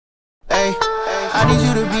I need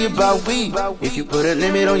you to be about we. If you put a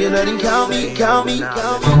limit on your love, then count me.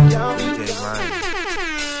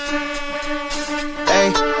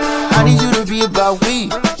 Hey, I need you to be about we.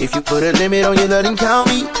 If you put a limit on your love, then count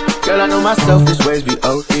me. Girl, I know my selfish ways be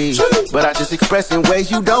OD, but I just express in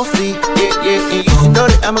ways you don't see. Yeah, and you should know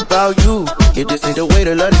that I'm about you. If this ain't the way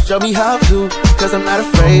to love, then show me how to. Cause I'm not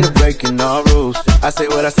afraid of breaking all rules. I say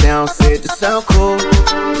what I sound, say it to sound cool.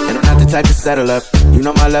 And I'm not the type to settle up, you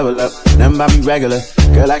know my level up. Nothing about me regular,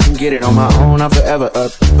 girl, I can get it on my own, I'm forever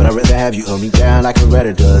up. But I'd rather have you hold me down like a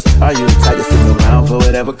Reddit does. Are you the type to stick around for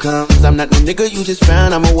whatever comes? I'm not the nigga you just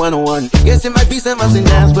found, I'm a one-on-one. Yes, it might be some ups and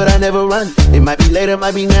downs, but I never run. It might be later,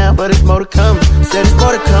 might be now, but it's more to come. Said it's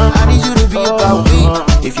more to come. I need you to be about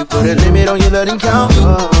me. If you put a limit on your love, then count me.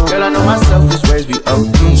 Girl, I know my selfish ways be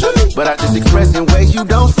OD, but I just express in ways you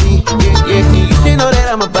don't see. Yeah, and you should know that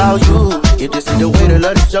I'm about you. If this ain't the way to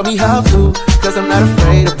love, then show me how to. Cause I'm not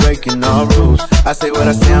afraid of breaking all rules. I say what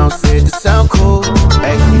I sound, say it to sound cool.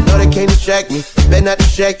 Hey, you know they can't distract me, better not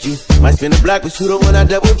distract you. Might spin the block, but you the one I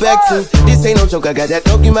double back to. This ain't no joke, I got that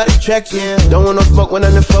dope, you might attract you. Don't want no smoke when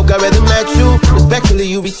I'm the folk, I'd rather match you. Respectfully,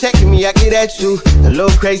 you be checking me, I get at you. A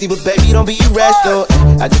little crazy, but baby, don't be irrational.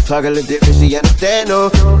 I just talk a little different, she understand, no.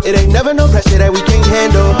 It ain't never no pressure that we can't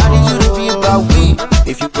handle. I need you to be about we.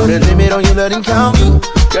 If you put a limit on your love, then count me.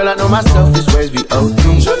 Girl, I know my selfish ways be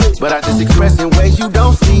OD, but I just express in ways you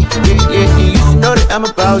don't see. Yeah, and you should know that I'm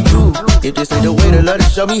about you. If this ain't the way to love, then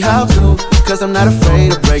show me how to. Cause I'm not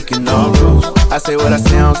afraid of breaking all rules. I say what I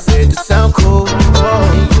sound, say it to sound cool.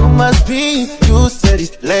 Oh, and you must be used to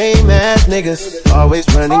these lame ass niggas, always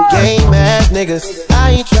running game ass niggas.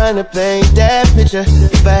 I ain't tryna paint that picture.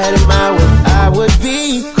 If I had it my way, I would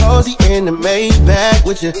be cozy in the Maybach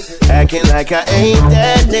with you, acting like I ain't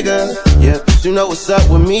that nigga. Yeah, but you know what's up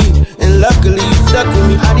with me, and luckily you stuck with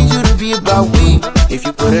me. I need you to be about we. If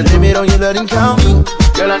you put a limit on your love, then count me.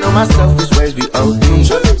 Girl, I know my selfish ways be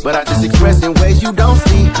OD, but I just express in ways you don't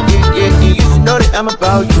see. Yeah, and you should know that I'm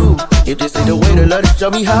about you. If this ain't the way to love, then show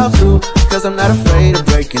me how to. Cause I'm not afraid of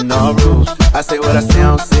breaking all rules. I say what I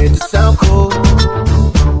sound, say it to sound cool.